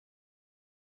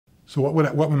So what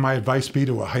would my advice be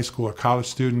to a high school or college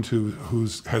student who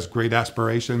has great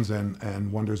aspirations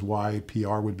and wonders why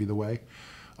PR would be the way?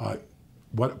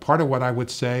 Part of what I would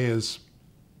say is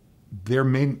there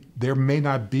may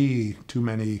not be too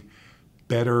many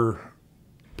better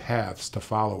paths to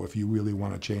follow if you really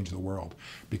want to change the world.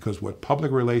 Because what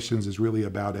public relations is really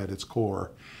about at its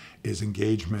core is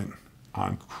engagement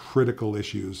on critical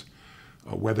issues,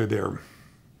 whether they're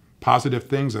positive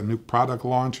things, a new product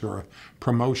launch or a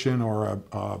promotion or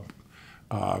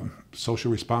a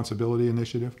social responsibility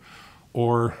initiative,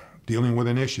 or dealing with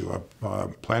an issue, a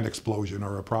plant explosion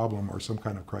or a problem or some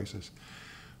kind of crisis.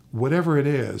 Whatever it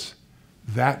is,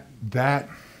 that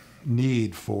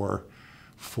need for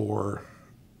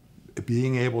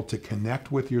being able to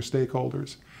connect with your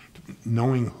stakeholders,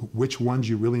 knowing which ones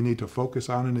you really need to focus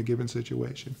on in a given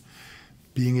situation,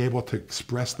 being able to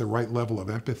express the right level of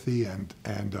empathy and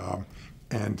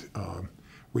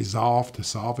resolve to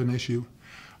solve an issue,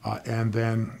 and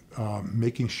then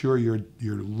making sure you're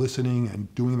listening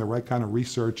and doing the right kind of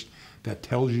research that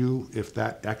tells you if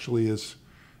that actually is,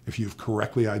 if you've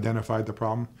correctly identified the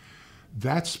problem.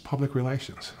 That's public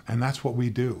relations, and that's what we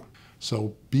do.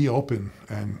 So be open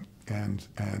and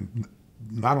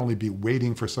not only be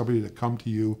waiting for somebody to come to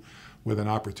you with an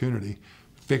opportunity,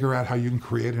 figure out how you can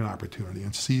create an opportunity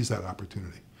and seize that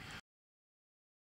opportunity.